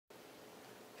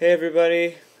Hey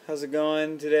everybody, how's it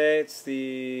going today? It's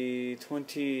the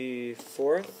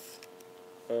 24th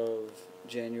of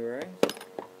January,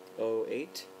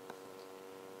 '08,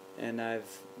 and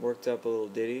I've worked up a little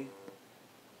ditty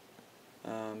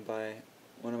by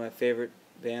one of my favorite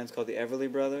bands called the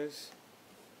Everly Brothers.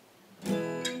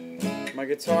 My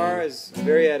guitar is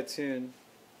very out of tune,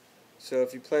 so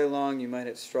if you play along you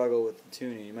might struggle with the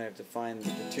tuning. You might have to find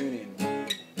the tuning.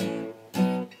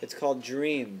 It's called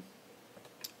Dream.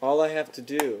 All I have to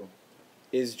do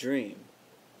is dream.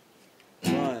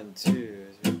 1, 2,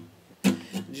 3.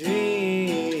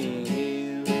 Dream,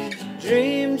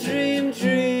 dream, dream,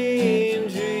 dream,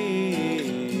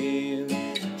 dream,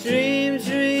 dream,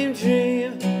 dream,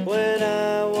 dream. When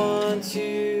I want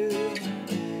you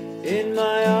in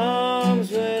my arms,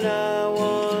 when I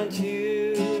want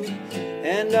you,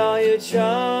 and all your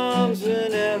charms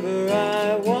whenever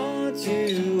I want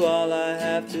you. All I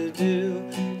have to do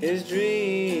is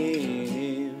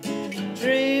dream,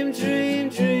 dream, dream,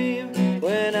 dream.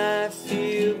 When I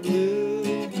feel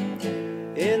blue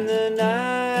in the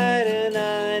night and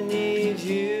I need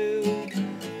you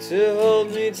to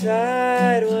hold me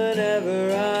tight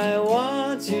whenever I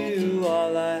want you.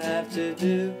 All I have to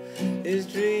do is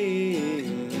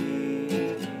dream.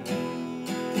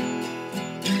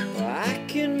 Well, I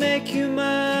can make you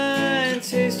mine,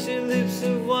 taste your lips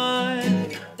of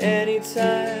wine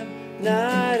anytime,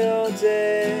 night or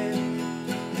day.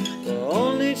 The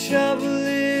only trouble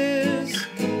is,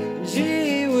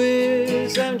 gee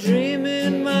whiz, I'm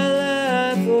dreaming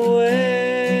my life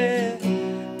away.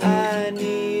 I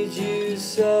need you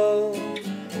so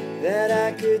that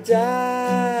I could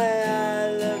die.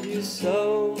 I love you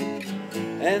so,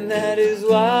 and that is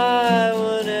why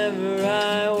whenever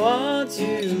I want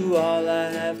you, all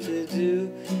I have to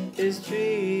do is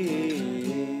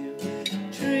dream,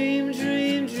 dream,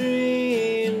 dream,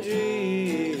 dream,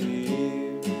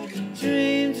 dream,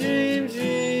 dream, dream,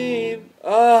 dream.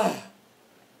 Ah,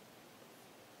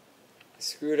 I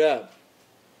screwed up.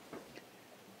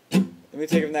 Let me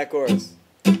take it from that chorus.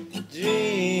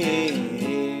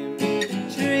 Dream,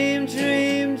 dream, dream,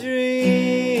 dream,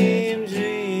 dream,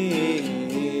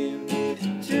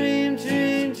 dream,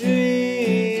 dream,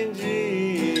 dream, dream,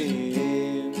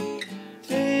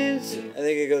 dreams. I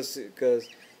think it goes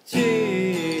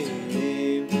dream,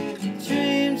 dream,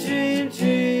 dream, dream,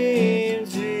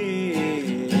 dream.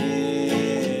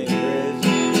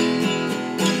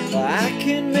 Well, I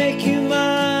can make you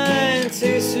mine,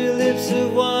 taste your lips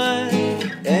of wine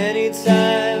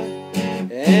anytime,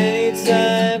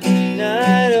 anytime,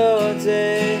 night or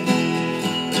day.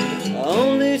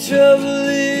 Only trouble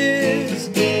is,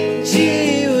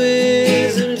 gee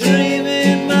whiz, I'm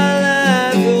dreaming my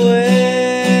life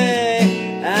away.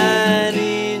 I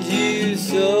need you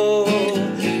so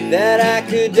that I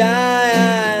could die.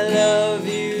 I love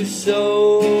you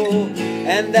so,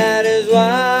 and that is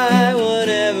why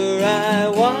whenever I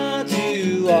want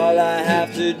you, all I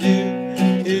have to do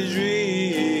is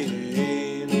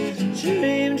dream,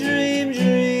 dream, dream,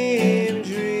 dream,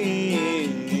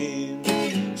 dream,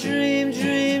 dream,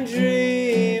 dream,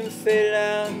 dream, fade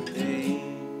out,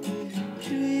 dream,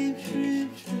 dream, dream,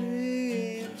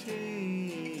 dream,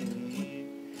 dream,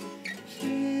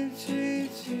 dream, dream,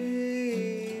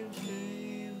 dream,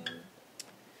 dream.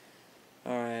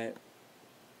 Alright,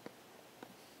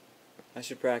 I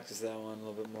should practice that one a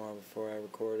little bit more before I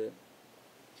record it.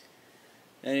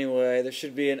 Anyway, there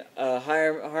should be a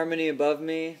higher harmony above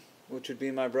me, which would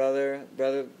be my brother,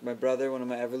 one of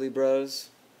my Everly Bros.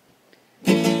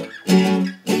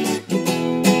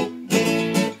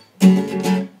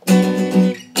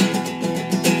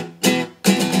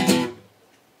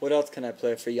 What else can I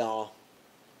play for y'all?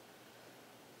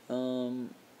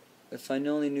 If I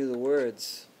only knew the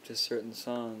words to certain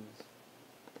songs.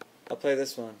 I'll play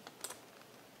this one.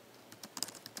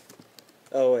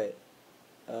 Oh wait,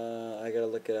 I gotta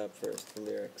look it up first, the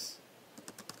lyrics.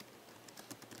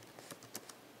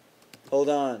 Hold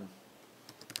on.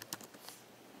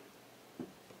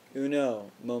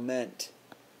 Uno, Moment.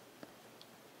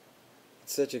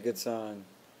 It's such a good song.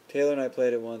 Taylor and I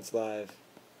played it once live.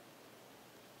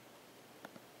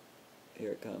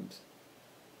 Here it comes.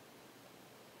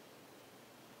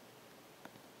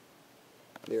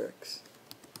 Lyrics.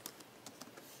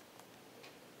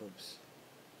 Oops.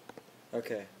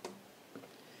 Okay.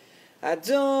 I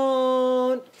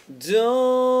don't.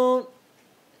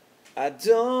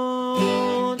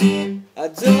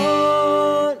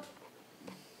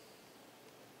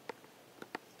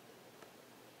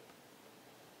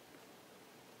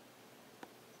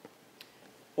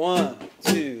 1,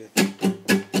 2, 3.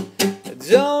 I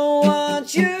don't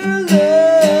want your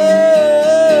love.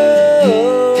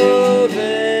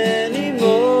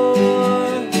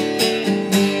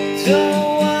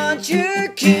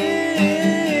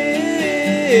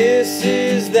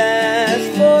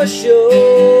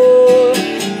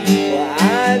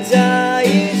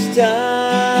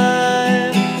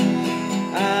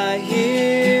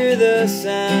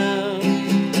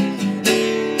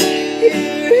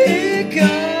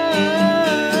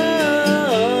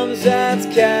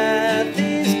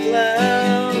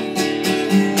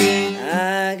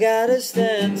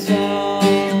 stand tall.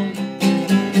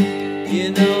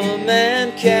 You know a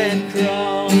man can't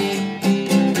crawl,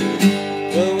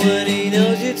 but when he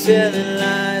knows you're telling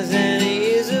lies and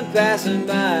he isn't passing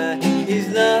by, he's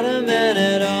not a man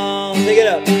at all. Take it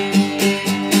up.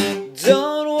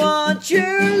 Don't want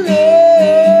your love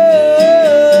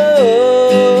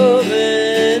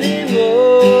anymore.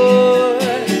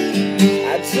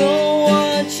 I don't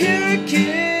want your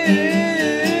kisses,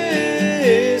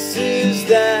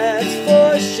 that's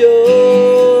for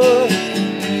sure.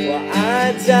 Well,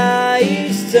 I die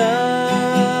each time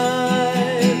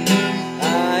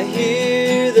I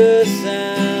hear the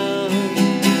sound.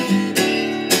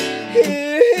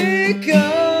 Here he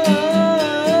comes,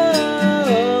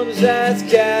 that's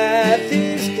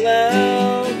Kathy's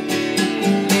clown.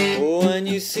 When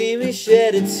you see me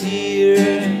shed a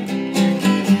tear,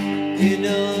 you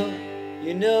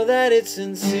know that it's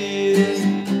sincere.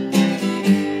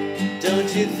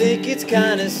 Don't you think it's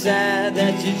kinda sad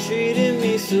that you treated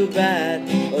me so bad?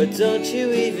 Or don't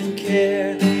you even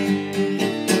care?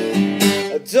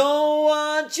 I don't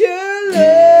want your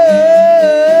love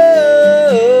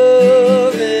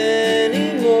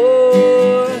anymore.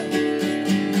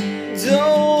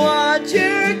 Don't want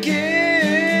your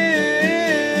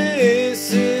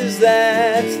kisses,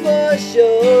 that's for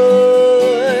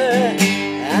sure.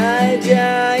 I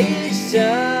die each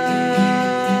time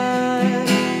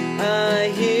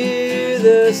I hear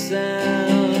the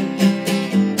sound.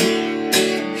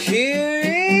 Here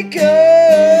he comes,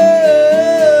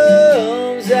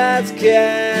 that's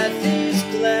Kathy's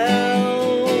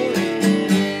clown.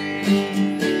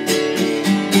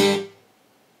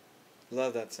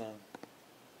 Love that song.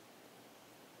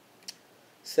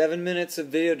 7 minutes of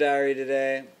video diary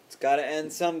today. It's gotta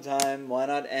end sometime. Why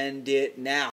not end it now?